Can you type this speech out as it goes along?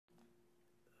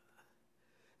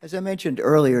As I mentioned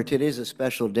earlier, today is a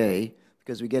special day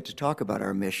because we get to talk about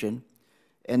our mission.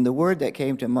 And the word that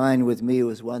came to mind with me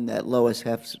was one that Lois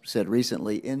Heff said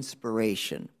recently,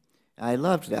 inspiration. I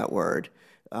loved that word.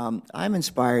 I'm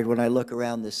inspired when I look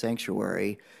around this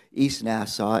sanctuary, East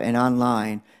Nassau, and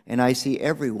online, and I see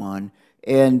everyone.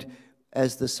 And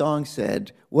as the song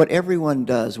said, what everyone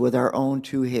does with our own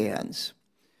two hands.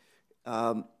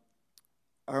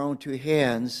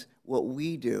 What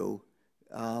we do,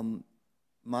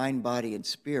 mind, body, and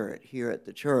spirit here at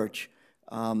the church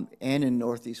and in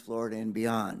Northeast Florida and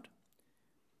beyond.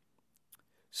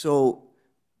 So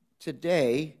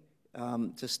today,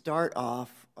 to start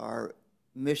off our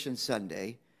Mission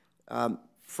Sunday,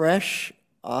 fresh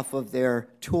off of their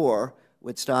tour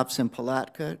with stops in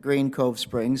Palatka, Green Cove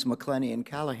Springs, McClenny, and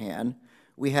Callahan,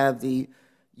 we have the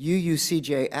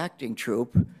UUCJ acting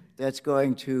troupe that's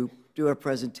going to do a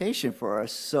presentation for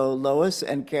us. So Lois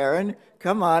and Karen,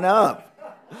 come on up.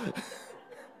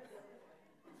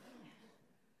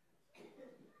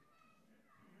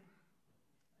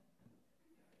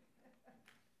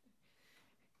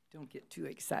 Don't get too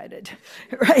excited,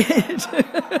 right?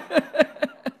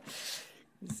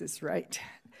 This is right.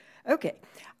 Okay,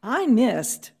 I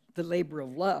missed the Labor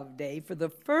of Love Day for the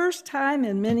first time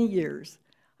in many years.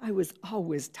 I was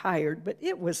always tired, but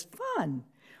it was fun.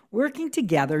 Working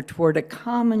together toward a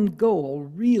common goal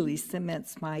really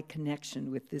cements my connection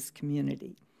with this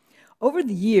community. Over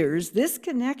the years, this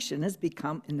connection has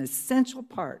become an essential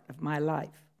part of my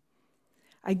life.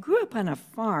 I grew up on a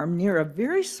farm near a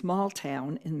very small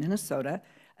town in Minnesota,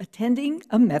 attending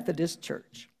a Methodist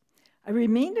church. I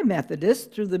remained a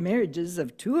Methodist through the marriages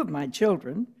of two of my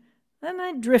children, then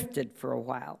I drifted for a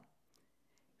while.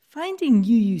 Finding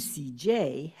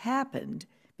UUCJ happened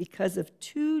because of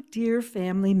two dear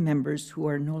family members who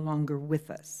are no longer with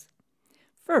us.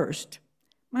 First,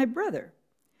 my brother,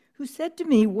 who said to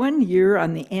me one year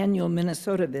on the annual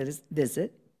Minnesota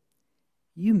visit,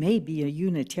 "You may be a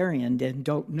Unitarian and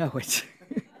don't know it."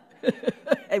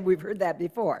 And we've heard that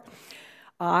before.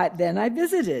 Then I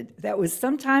visited. That was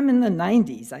sometime in the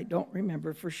 90s. I don't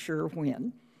remember for sure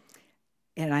when.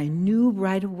 And I knew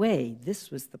right away this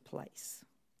was the place.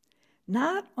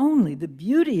 Not only the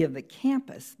beauty of the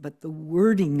campus, but the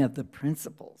wording of the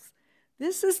principles.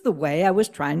 This is the way I was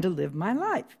trying to live my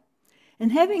life.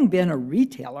 And having been a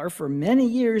retailer for many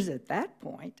years at that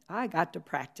point, I got to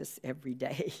practice every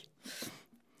day.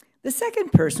 The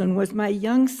second person was my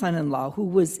young son-in-law, who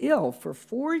was ill for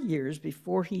 4 years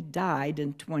before he died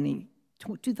in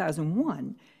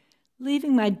 2001,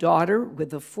 leaving my daughter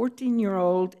with a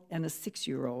 14-year-old and a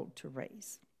 6-year-old to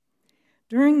raise.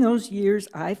 During those years,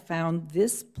 I found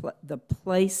this the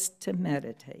place to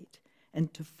meditate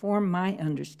and to form my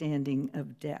understanding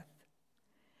of death.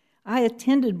 I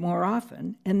attended more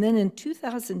often, and then in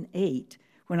 2008,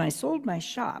 when I sold my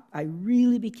shop, I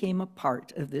really became a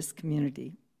part of this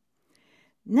community.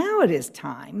 Now it is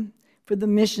time for the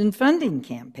mission funding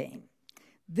campaign.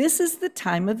 This is the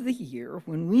time of the year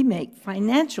when we make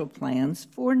financial plans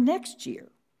for next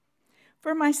year.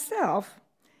 For myself,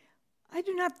 I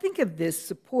do not think of this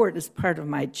support as part of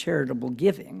my charitable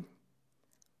giving.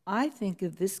 I think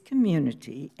of this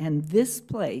community and this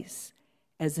place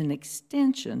as an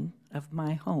extension of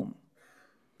my home.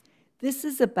 This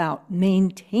is about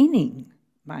maintaining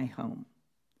my home.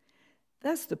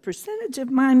 Thus, the percentage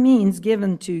of my means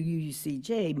given to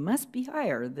UUCJ must be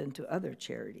higher than to other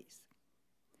charities.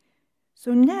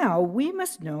 So now we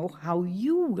must know how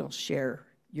you will share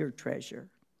your treasure.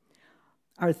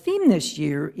 Our theme this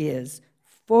year is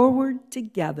Forward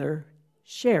Together,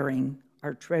 Sharing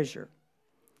Our Treasure.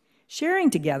 Sharing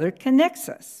together connects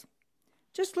us.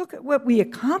 Just look at what we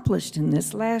accomplished in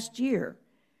this last year.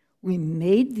 We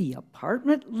made the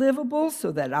apartment livable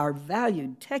so that our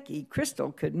valued techie,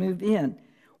 Crystal, could move in.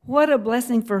 What a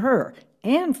blessing for her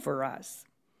and for us.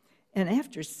 And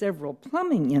after several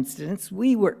plumbing incidents,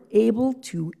 we were able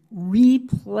to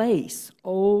replace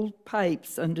old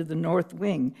pipes under the north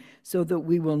wing so that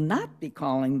we will not be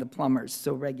calling the plumbers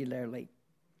so regularly.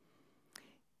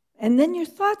 And then your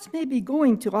thoughts may be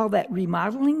going to all that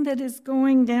remodeling that is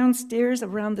going downstairs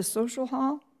around the social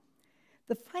hall.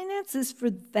 The finances for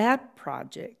that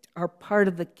project are part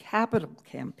of the capital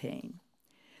campaign.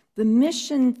 The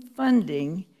mission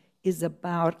funding is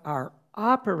about our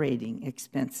operating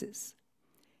expenses.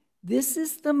 This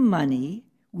is the money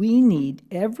we need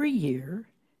every year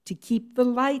to keep the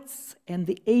lights and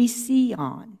the AC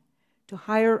on, to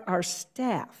hire our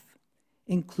staff,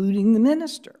 including the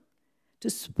minister, to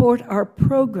support our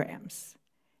programs,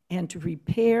 and to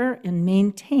repair and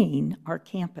maintain our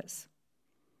campus.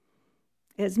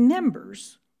 As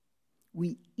members,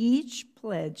 we each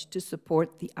pledge to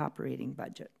support the operating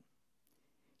budget.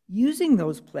 Using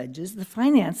those pledges, the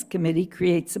Finance Committee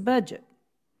creates a budget.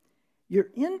 Your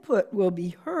input will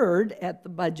be heard at the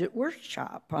budget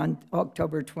workshop on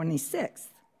October 26th.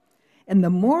 And the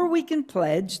more we can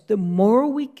pledge, the more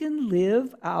we can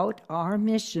live out our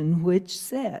mission, which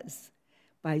says,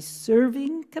 by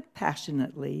serving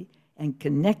compassionately and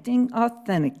connecting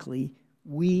authentically,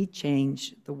 we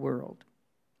change the world.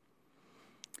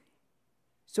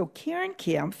 So Karen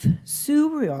Kempf, Sue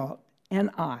Riault,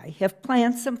 and I have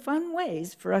planned some fun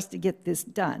ways for us to get this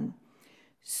done.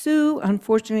 Sue,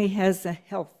 unfortunately, has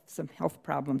some health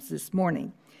problems this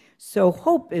morning, so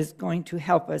Hope is going to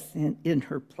help us in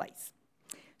her place.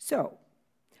 So,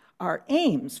 our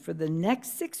aims for the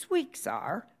next 6 weeks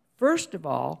are, first of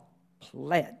all,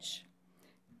 pledge.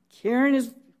 Karen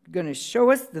is going to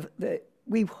show us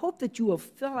we hope that you will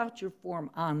fill out your form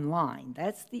online.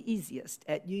 That's the easiest,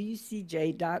 at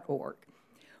uucj.org.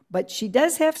 But she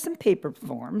does have some paper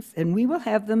forms, and we will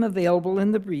have them available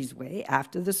in the breezeway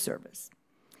after the service.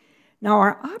 Now,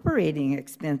 our operating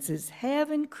expenses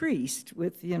have increased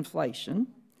with the inflation.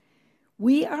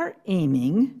 We are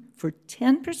aiming for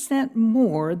 10%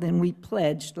 more than we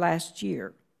pledged last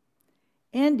year.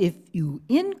 And if you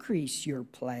increase your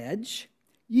pledge,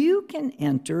 you can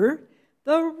enter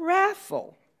the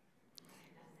raffle.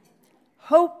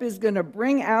 Hope is going to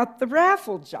bring out the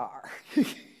raffle jar.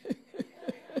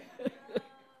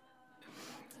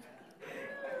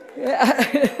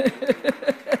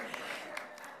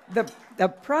 The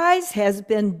prize has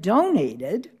been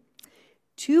donated,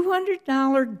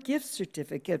 $200 gift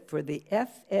certificate for the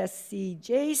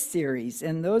FSCJ series,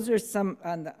 and those are some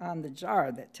on the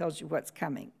jar that tells you what's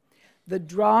coming. The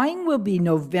drawing will be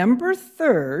November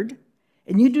 3rd,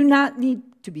 and you do not need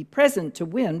to be present to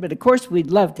win, but of course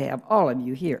we'd love to have all of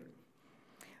you here.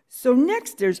 So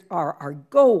next are our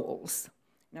goals.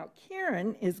 Now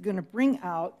Karen is going to bring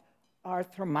out our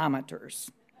thermometers.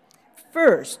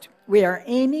 First, we are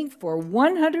aiming for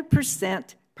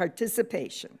 100%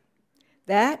 participation.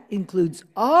 That includes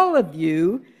all of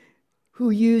you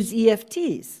who use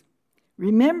EFTs.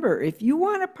 Remember, if you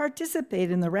want to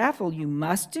participate in the raffle, you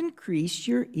must increase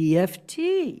your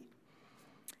EFT.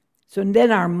 So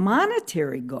then our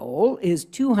monetary goal is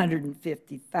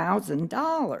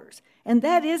 $250,000, and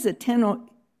that is a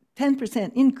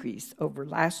 10% increase over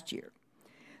last year.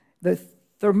 The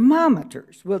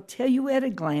thermometers will tell you at a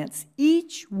glance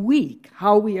each week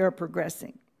how we are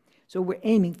progressing. So we're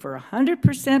aiming for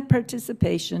 100%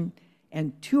 participation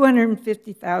and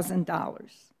 $250,000.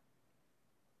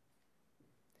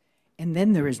 And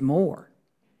then there is more.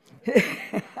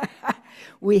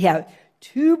 We have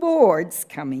 2 boards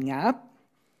coming up.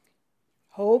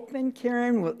 Hope and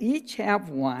Karen will each have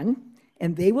one,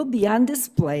 and they will be on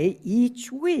display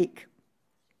each week.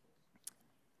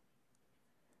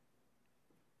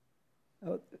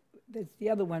 Oh, that's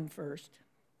the other one first.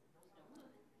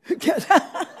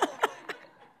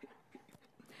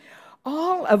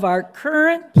 All of our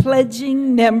current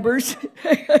pledging members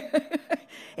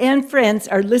and friends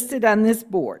are listed on this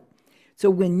board. So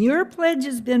when your pledge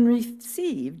has been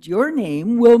received, your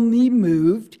name will be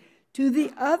moved to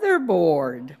the other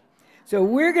board. So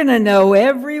we're going to know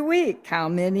every week how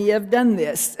many have done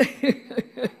this.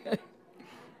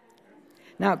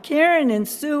 Now, Karen and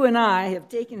Sue and I have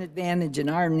taken advantage and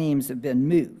our names have been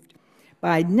moved.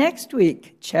 By next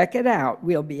week, check it out.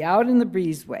 We'll be out in the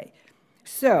breezeway.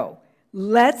 So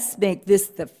let's make this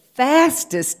the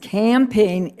fastest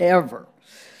campaign ever.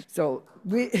 So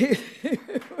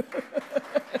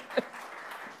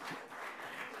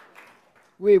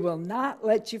we will not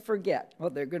let you forget.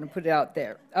 Well, they're going to put it out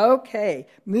there. Okay,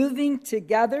 moving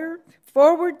together,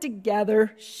 forward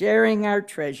together, sharing our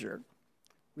treasure.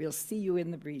 We'll see you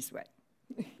in the breezeway.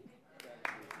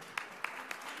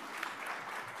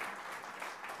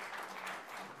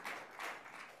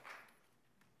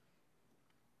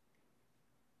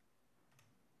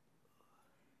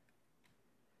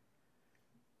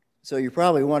 So you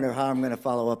probably wonder how I'm going to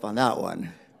follow up on that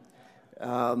one.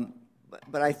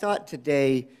 But I thought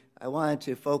today I wanted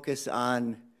to focus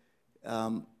on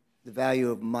the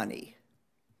value of money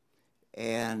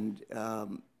and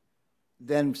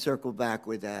then circle back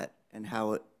with that and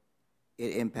how it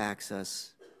impacts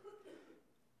us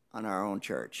on our own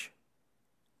church.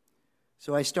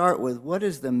 So I start with, what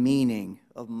is the meaning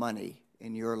of money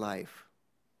in your life?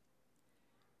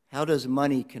 How does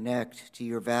money connect to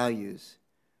your values,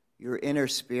 your inner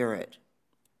spirit,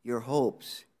 your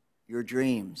hopes, your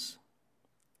dreams?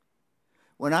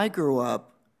 When I grew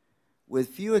up, with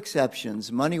few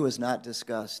exceptions, money was not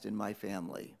discussed in my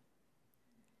family.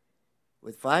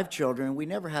 With 5 children, we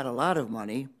never had a lot of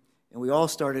money, and we all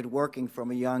started working from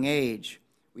a young age.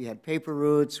 We had paper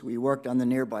routes, we worked on the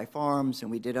nearby farms, and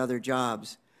we did other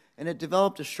jobs. And it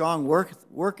developed a strong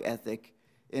work ethic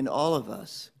in all of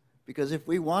us, because if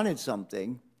we wanted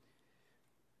something,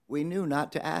 we knew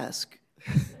not to ask.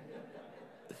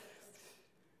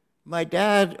 My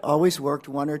dad always worked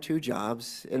 1 or 2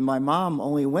 jobs, and my mom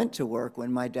only went to work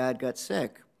when my dad got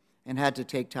sick and had to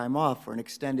take time off for an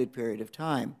extended period of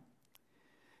time.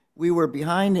 We were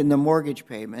behind in the mortgage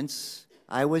payments.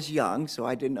 I was young, so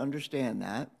I didn't understand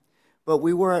that, but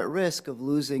we were at risk of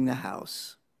losing the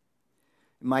house.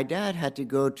 My dad had to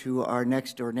go to our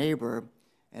next-door neighbor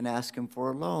and ask him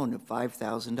for a loan of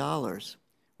 $5,000,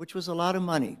 which was a lot of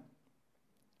money,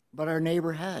 but our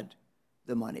neighbor had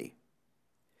the money.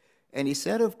 And he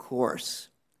said, of course,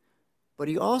 but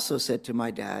he also said to my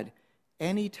dad,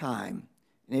 anytime,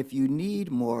 and if you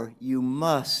need more, you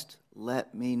must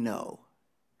let me know.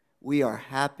 We are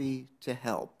happy to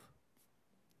help.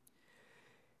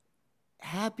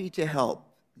 Happy to help,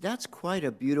 that's quite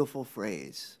a beautiful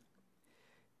phrase.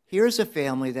 Here's a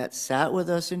family that sat with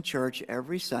us in church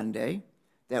every Sunday,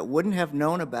 that wouldn't have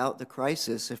known about the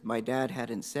crisis if my dad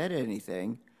hadn't said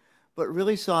anything, but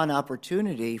really saw an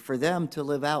opportunity for them to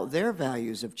live out their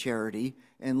values of charity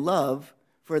and love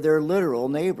for their literal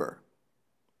neighbor.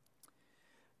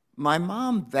 My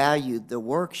mom valued the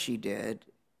work she did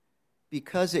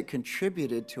because it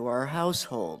contributed to our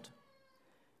household.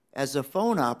 As a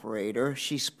phone operator,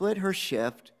 she split her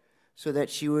shift so that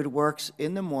she would work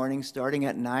in the morning starting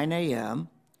at 9 a.m.,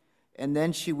 and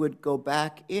then she would go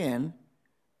back in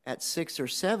at 6 or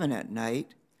 7 at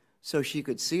night so she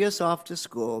could see us off to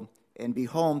school and be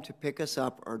home to pick us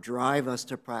up or drive us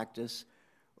to practice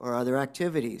or other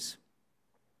activities.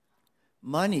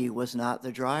 Money was not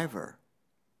the driver.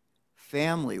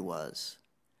 Family was.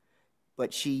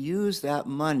 But she used that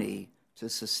money to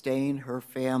sustain her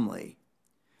family.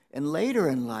 And later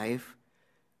in life,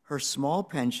 her small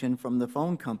pension from the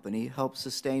phone company helped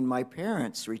sustain my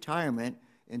parents' retirement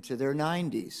into their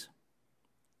 90s.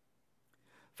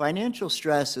 Financial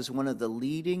stress is one of the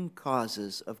leading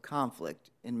causes of conflict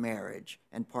in marriage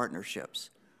and partnerships,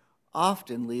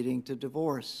 often leading to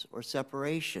divorce or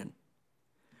separation.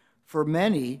 For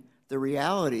many, the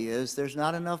reality is there's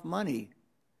not enough money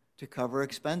to cover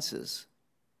expenses.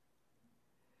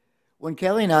 When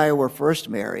Kelly and I were first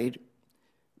married,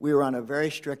 we were on a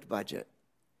very strict budget.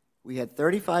 We had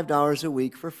 $35 a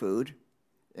week for food,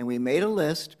 and we made a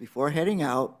list before heading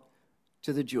out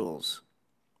to the Jewels.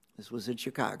 This was in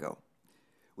Chicago.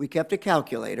 We kept a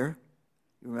calculator.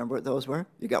 You remember what those were?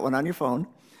 You got one on your phone.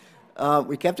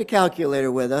 We kept a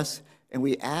calculator with us, and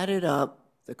we added up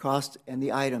the cost and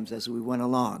the items as we went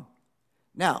along.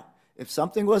 Now, if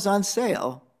something was on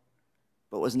sale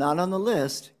but was not on the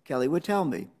list, Kelly would tell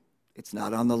me, it's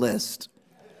not on the list.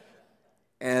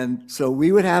 And so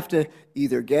we would have to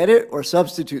either get it or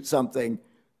substitute something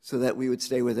so that we would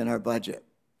stay within our budget.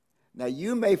 Now,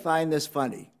 you may find this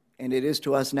funny, and it is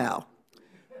to us now,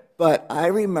 but I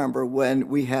remember when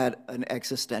we had an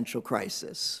existential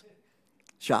crisis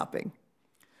shopping.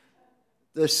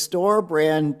 The store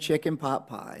brand chicken pot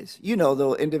pies, you know,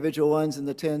 the individual ones in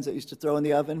the tins that used to throw in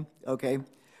the oven, okay?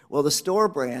 Well, the store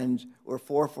brand were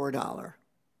 $4 for $1.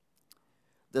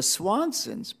 The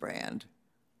Swanson's brand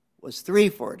was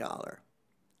 $3 for $1.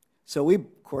 So we,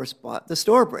 of course, bought the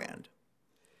store brand.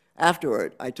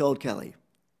 Afterward, I told Kelly,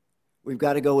 we've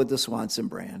got to go with the Swanson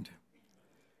brand.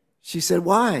 She said,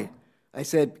 why? I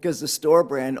said, because the store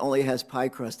brand only has pie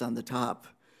crust on the top.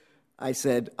 I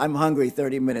said, I'm hungry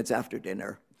 30 minutes after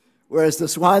dinner, whereas the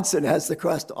Swanson has the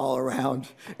crust all around,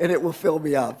 and it will fill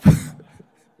me up.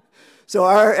 So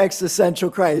our existential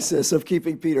crisis of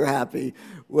keeping Peter happy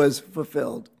was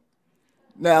fulfilled.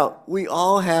 Now, we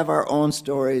all have our own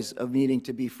stories of needing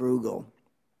to be frugal.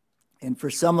 And for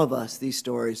some of us, these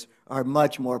stories are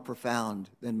much more profound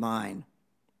than mine.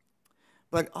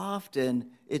 But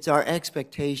often, it's our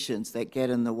expectations that get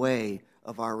in the way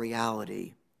of our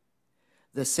reality.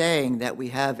 The saying that we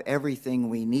have everything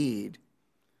we need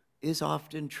is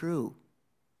often true.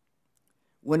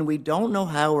 When we don't know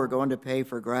how we're going to pay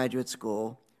for graduate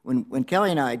school, when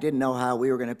Kelly and I didn't know how we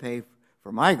were going to pay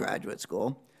for my graduate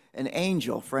school, an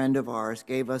angel friend of ours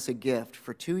gave us a gift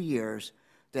for 2 years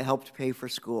that helped pay for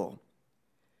school.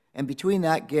 And between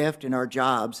that gift and our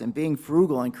jobs and being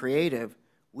frugal and creative,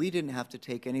 we didn't have to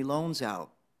take any loans out.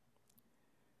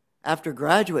 After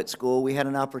graduate school, we had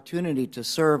an opportunity to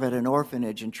serve at an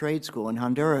orphanage and trade school in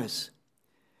Honduras.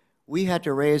 We had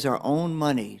to raise our own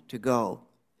money to go,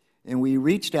 and we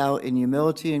reached out in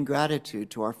humility and gratitude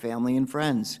to our family and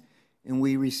friends, and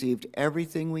we received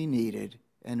everything we needed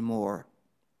and more.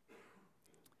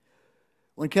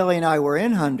 When Kelly and I were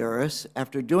in Honduras,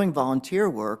 after doing volunteer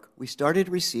work, we started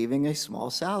receiving a small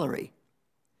salary.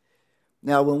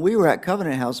 Now, when we were at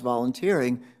Covenant House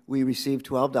volunteering, we received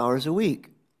 $12 a week.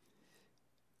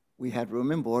 We had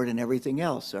room and board and everything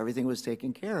else, so everything was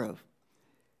taken care of.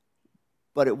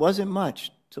 But it wasn't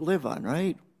much to live on,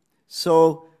 right?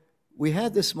 So we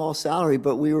had this small salary,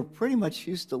 but we were pretty much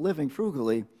used to living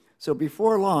frugally. So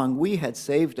before long, we had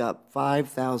saved up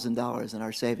 $5,000 in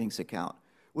our savings account,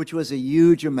 which was a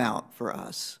huge amount for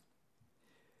us.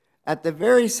 At the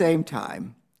very same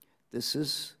time, this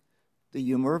is the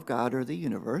humor of God or the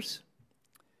universe,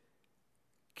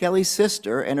 Kelly's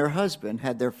sister and her husband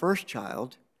had their first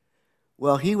child.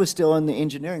 Well, he was still in the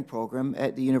engineering program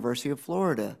at the University of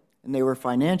Florida, and they were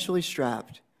financially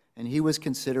strapped, and he was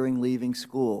considering leaving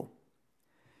school.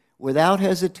 Without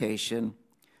hesitation,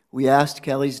 we asked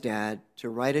Kelly's dad to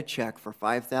write a check for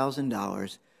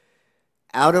 $5,000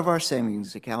 out of our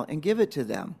savings account and give it to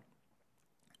them.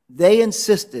 They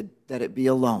insisted that it be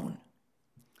a loan.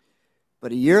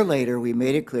 But a year later, we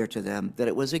made it clear to them that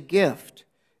it was a gift,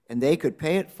 and they could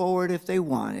pay it forward if they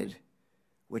wanted,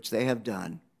 which they have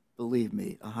done, believe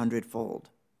me, 100-fold.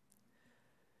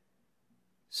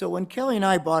 So when Kelly and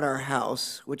I bought our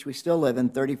house, which we still live in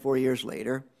 34 years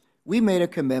later, we made a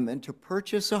commitment to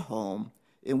purchase a home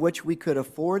in which we could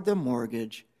afford the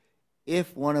mortgage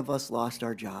if one of us lost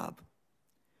our job.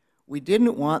 We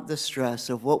didn't want the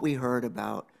stress of what we heard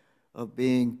about of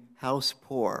being house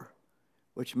poor,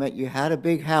 which meant you had a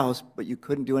big house, but you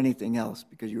couldn't do anything else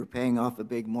because you were paying off a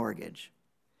big mortgage.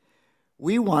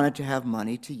 We wanted to have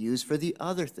money to use for the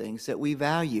other things that we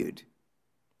valued.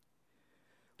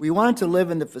 We wanted to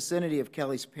live in the vicinity of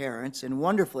Kelly's parents, and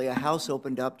wonderfully, a house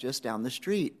opened up just down the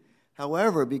street.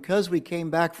 However, because we came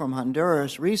back from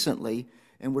Honduras recently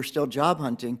and we're still job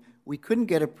hunting, we couldn't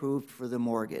get approved for the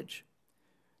mortgage.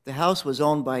 The house was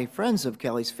owned by friends of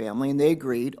Kelly's family, and they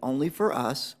agreed, only for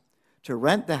us, to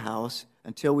rent the house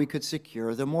until we could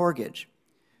secure the mortgage.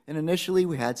 And initially,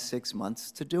 we had 6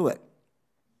 months to do it.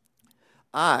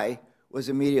 I was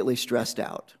immediately stressed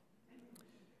out.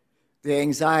 The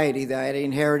anxiety that I had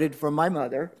inherited from my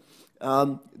mother,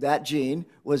 that gene,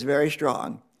 was very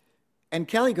strong. And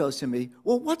Kelly goes to me,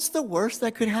 well, what's the worst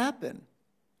that could happen?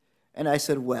 And I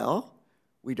said, well,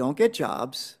 we don't get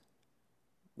jobs,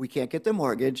 we can't get the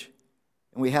mortgage,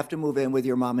 and we have to move in with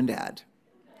your mom and dad.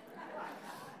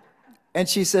 And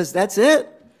she says, that's it?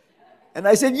 And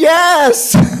I said,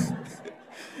 yes!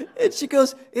 And she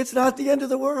goes, it's not the end of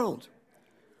the world.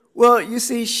 Well, you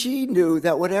see, she knew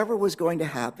that whatever was going to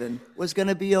happen was going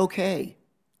to be okay.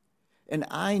 And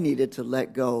I needed to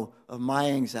let go of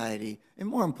my anxiety, and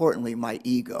more importantly, my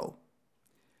ego,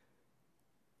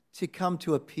 to come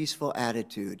to a peaceful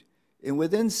attitude. And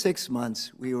within 6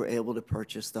 months, we were able to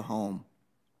purchase the home.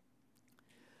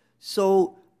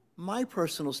 So my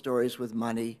personal stories with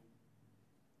money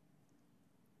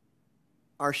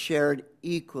are shared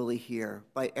equally here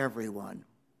by everyone.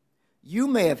 You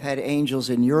may have had angels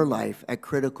in your life at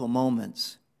critical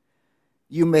moments.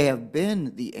 You may have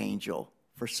been the angel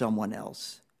for someone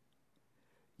else.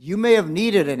 You may have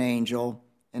needed an angel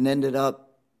and ended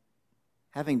up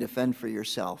having to fend for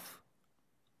yourself.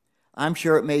 I'm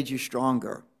sure it made you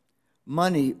stronger.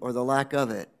 Money, or the lack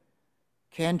of it,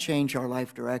 can change our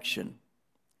life direction.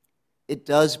 It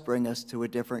does bring us to a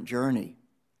different journey.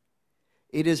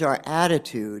 It is our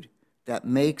attitude that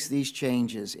makes these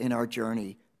changes in our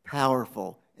journey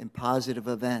powerful and positive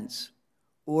events,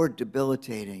 or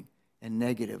debilitating and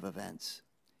negative events.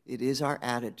 It is our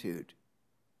attitude.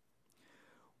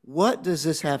 What does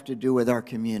this have to do with our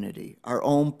community, our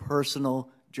own personal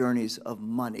journeys of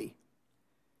money?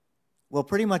 Well,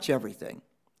 pretty much everything.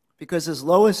 Because as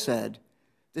Lois said,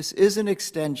 this is an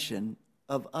extension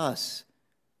of us.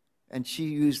 And she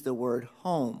used the word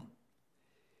home.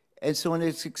 And so in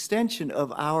its extension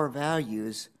of our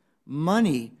values,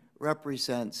 money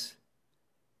represents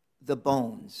the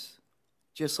bones,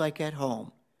 just like at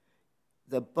home.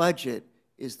 The budget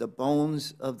is the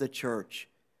bones of the church.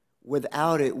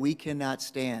 Without it, we cannot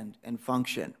stand and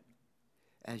function,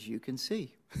 as you can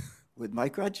see with my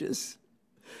crutches.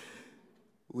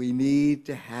 We need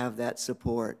to have that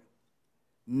support.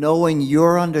 Knowing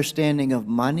your understanding of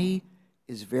money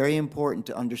is very important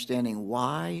to understanding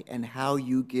why and how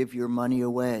you give your money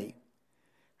away.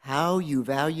 How you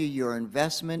value your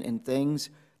investment in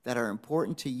things that are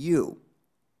important to you.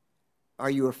 Are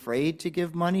you afraid to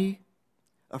give money?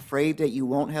 Afraid that you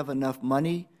won't have enough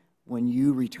money when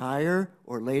you retire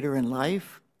or later in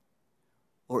life?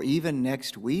 Or even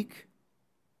next week?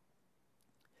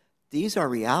 These are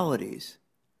realities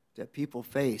that people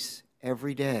face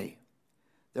every day.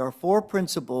 There are 4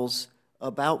 principles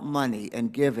about money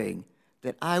and giving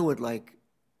that I would like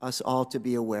us all to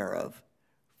be aware of.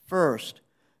 First,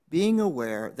 being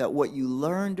aware that what you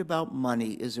learned about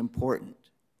money is important.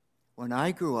 When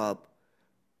I grew up,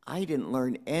 I didn't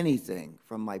learn anything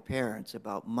from my parents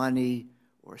about money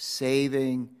or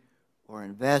saving or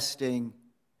investing.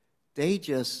 They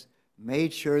just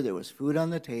made sure there was food on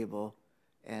the table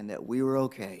and that we were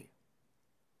okay.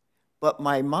 But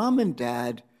my mom and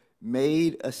dad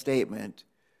made a statement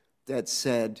that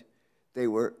said they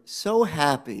were so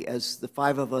happy as the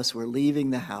five of us were leaving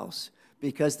the house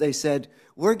because they said,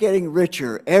 we're getting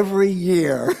richer every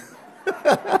year.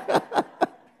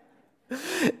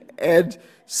 And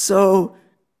so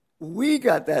we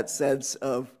got that sense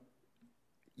of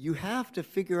you have to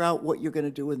figure out what you're going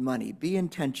to do with money. Be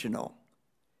intentional.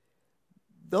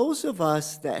 Those of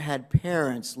us that had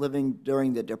parents living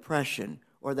during the Depression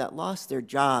or that lost their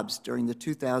jobs during the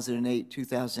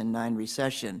 2008-2009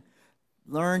 recession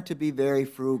learned to be very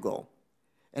frugal,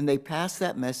 and they passed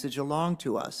that message along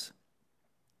to us.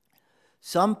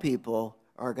 Some people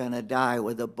are going to die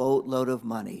with a boatload of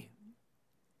money.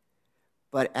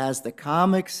 But as the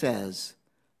comic says,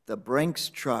 the Brinks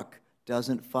truck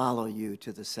doesn't follow you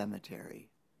to the cemetery.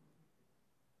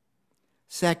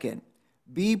 Second,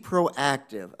 be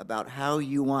proactive about how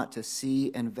you want to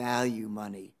see and value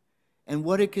money and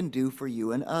what it can do for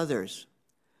you and others.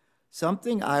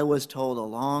 Something I was told a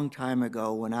long time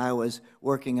ago when I was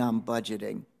working on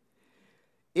budgeting.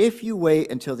 If you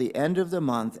wait until the end of the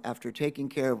month after taking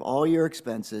care of all your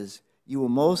expenses, you will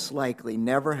most likely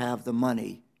never have the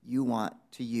money you want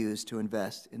to use to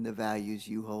invest in the values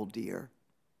you hold dear.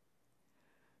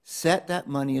 Set that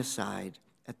money aside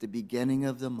at the beginning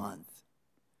of the month.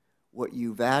 What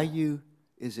you value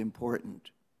is important.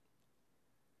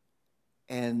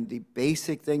 And the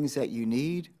basic things that you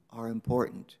need are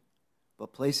important.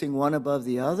 But placing one above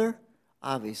the other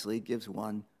obviously gives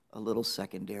one a little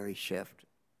secondary shift.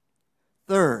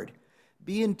 Third,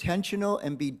 be intentional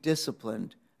and be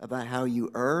disciplined about how you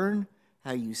earn,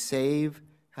 how you save,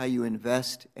 how you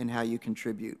invest, and how you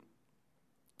contribute.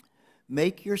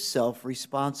 Make yourself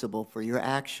responsible for your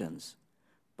actions.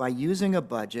 By using a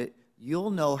budget,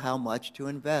 you'll know how much to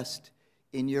invest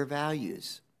in your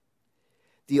values.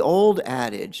 The old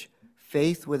adage,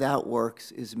 faith without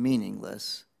works is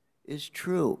meaningless, is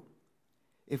true.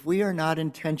 If we are not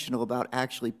intentional about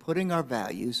actually putting our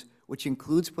values, which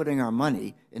includes putting our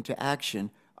money, into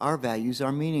action, our values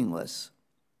are meaningless.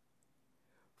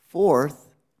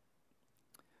 Fourth,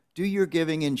 do your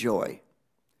giving in joy.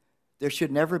 There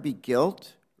should never be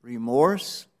guilt,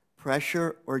 remorse,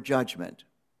 pressure, or judgment.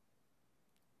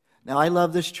 Now, I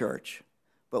love this church,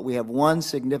 but we have one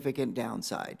significant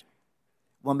downside.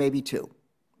 Well, maybe two.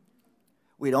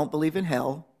 We don't believe in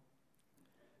hell,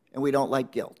 and we don't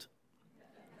like guilt.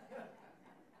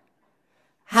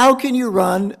 How can you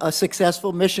run a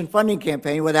successful mission funding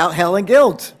campaign without hell and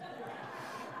guilt?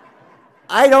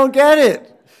 I don't get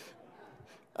it.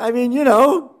 I mean, you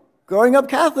know, growing up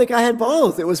Catholic, I had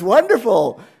both. It was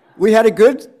wonderful. We had a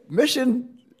good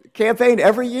mission campaign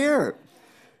every year.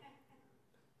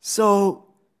 So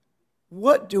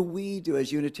what do we do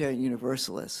as Unitarian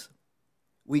Universalists?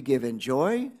 We give in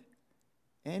joy,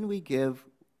 and we give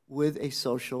with a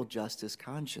social justice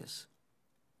conscience.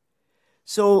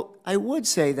 So I would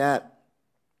say that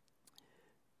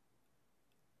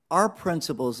our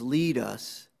principles lead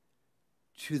us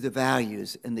to the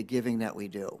values and the giving that we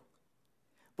do.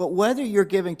 But whether you're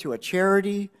giving to a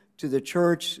charity, to the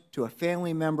church, to a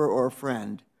family member or a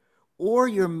friend, or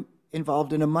you're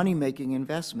involved in a money-making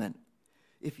investment,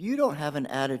 if you don't have an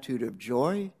attitude of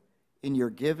joy in your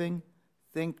giving,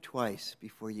 think twice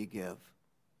before you give.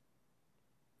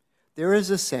 There is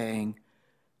a saying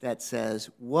that says,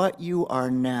 what you are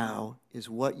now is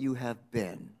what you have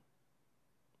been,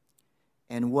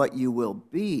 and what you will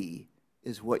be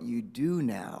is what you do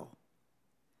now.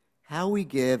 How we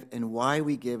give and why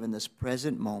we give in this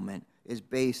present moment is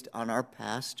based on our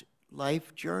past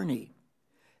life journey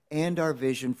and our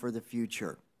vision for the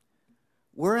future.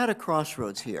 We're at a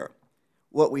crossroads here.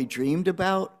 What we dreamed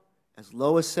about, as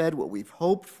Lois said, what we've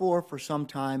hoped for some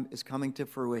time is coming to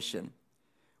fruition.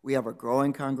 We have a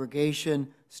growing congregation,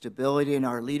 stability in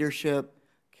our leadership,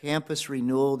 campus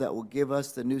renewal that will give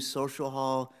us the new social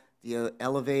hall, the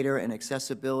elevator and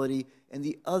accessibility, and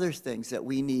the other things that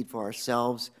we need for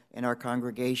ourselves and our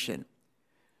congregation.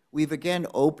 We've again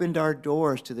opened our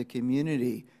doors to the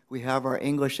community. We have our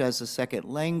English as a second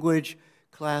language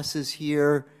classes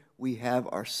here. We have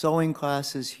our sewing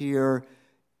classes here,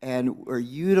 and we're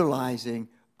utilizing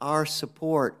our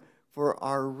support for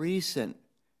our recent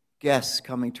guests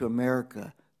coming to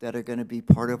America that are going to be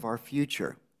part of our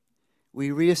future.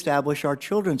 We reestablish our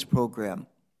children's program.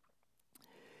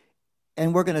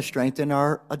 And we're going to strengthen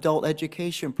our adult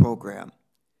education program.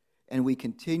 And we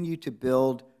continue to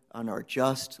build on our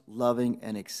just, loving,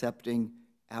 and accepting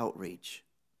outreach.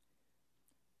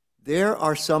 There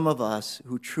are some of us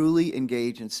who truly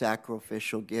engage in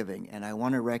sacrificial giving, and I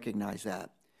want to recognize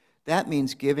that. That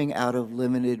means giving out of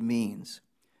limited means,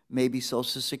 maybe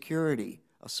Social Security,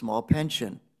 a small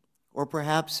pension, or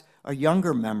perhaps a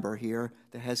younger member here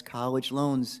that has college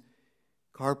loans,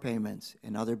 car payments,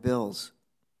 and other bills.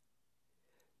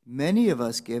 Many of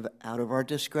us give out of our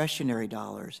discretionary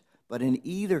dollars, but in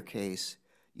either case,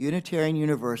 Unitarian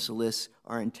Universalists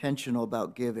are intentional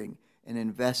about giving and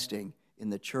investing in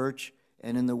the church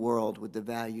and in the world with the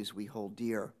values we hold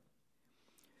dear.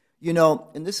 You know,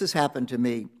 and this has happened to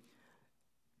me.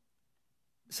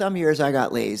 Some years I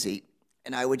got lazy,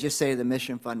 and I would just say to the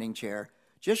mission funding chair,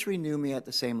 just renew me at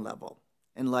the same level,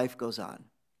 and life goes on.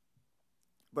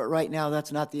 But right now,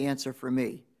 that's not the answer for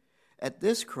me. At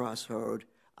this crossroad,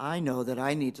 I know that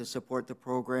I need to support the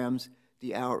programs,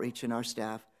 the outreach, and our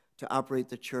staff to operate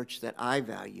the church that I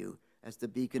value as the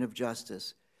beacon of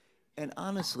justice, and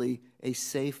honestly, a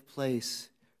safe place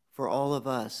for all of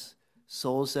us,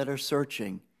 souls that are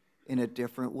searching in a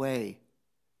different way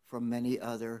from many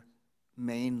other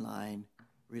mainline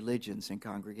religions and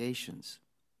congregations.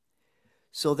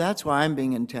 So that's why I'm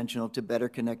being intentional to better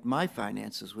connect my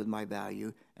finances with my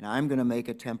value, and I'm going to make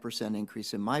a 10%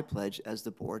 increase in my pledge as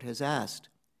the board has asked.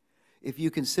 If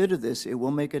you consider this, it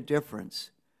will make a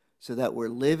difference so that we're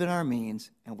living our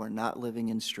means and we're not living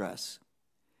in stress.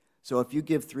 So if you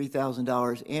give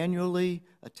 $3,000 annually,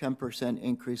 a 10%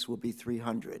 increase will be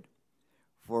 $300.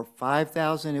 For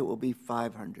 $5,000, it will be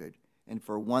 $500. And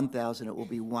for $1,000, it will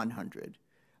be $100.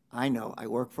 I know, I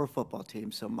work for a football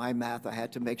team, so my math, I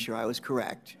had to make sure I was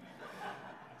correct.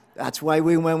 That's why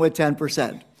we went with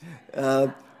 10%.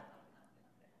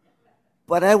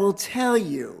 But I will tell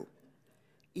you,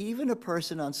 even a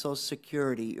person on Social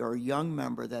Security or a young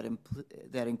member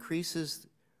that increases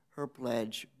her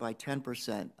pledge by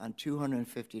 10% on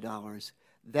 $250,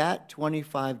 that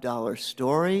 $25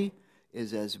 story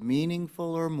is as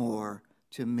meaningful or more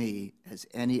to me as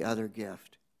any other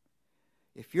gift.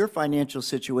 If your financial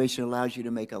situation allows you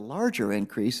to make a larger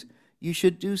increase, you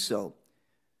should do so,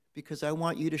 because I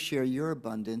want you to share your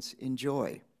abundance in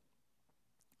joy.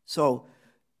 So,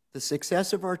 the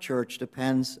success of our church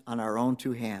depends on our own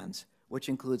two hands, which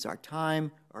includes our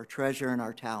time, our treasure, and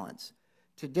our talents.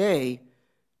 Today,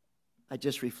 I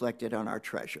just reflected on our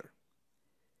treasure.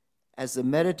 As the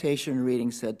meditation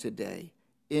reading said today,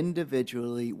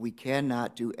 individually we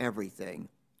cannot do everything,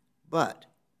 but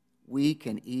we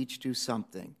can each do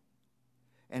something.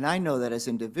 And I know that as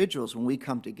individuals, when we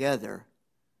come together,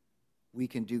 we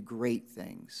can do great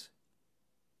things.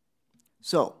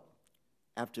 So,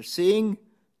 after seeing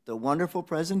the wonderful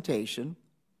presentation,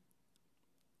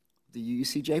 the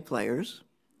UCJ players,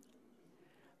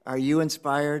 are you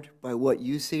inspired by what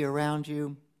you see around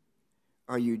you?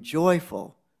 Are you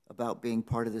joyful about being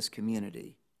part of this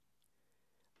community?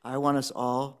 I want us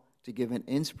all to give an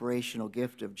inspirational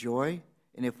gift of joy,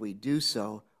 and if we do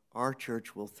so, our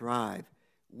church will thrive.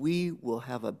 We will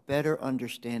have a better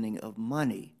understanding of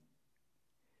money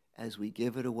as we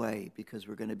give it away, because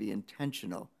we're going to be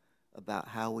intentional about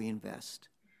how we invest.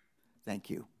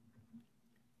 Thank you.